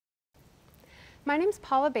My name's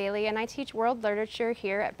Paula Bailey and I teach World Literature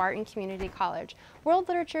here at Barton Community College. World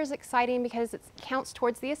Literature is exciting because it counts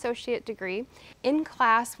towards the associate degree. In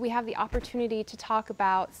class, we have the opportunity to talk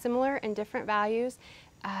about similar and different values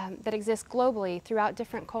that exist globally throughout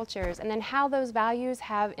different cultures, and then how those values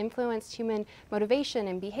have influenced human motivation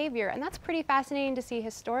and behavior. And that's pretty fascinating to see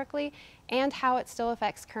historically and how it still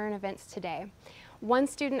affects current events today. One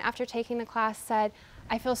student, after taking the class, said,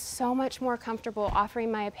 "I feel so much more comfortable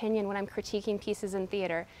offering my opinion when I'm critiquing pieces in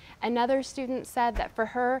theater." Another student said that for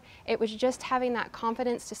her, it was just having that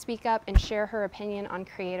confidence to speak up and share her opinion on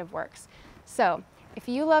creative works. So, if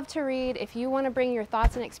you love to read, if you want to bring your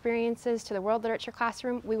thoughts and experiences to the World Literature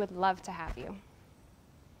classroom, we would love to have you.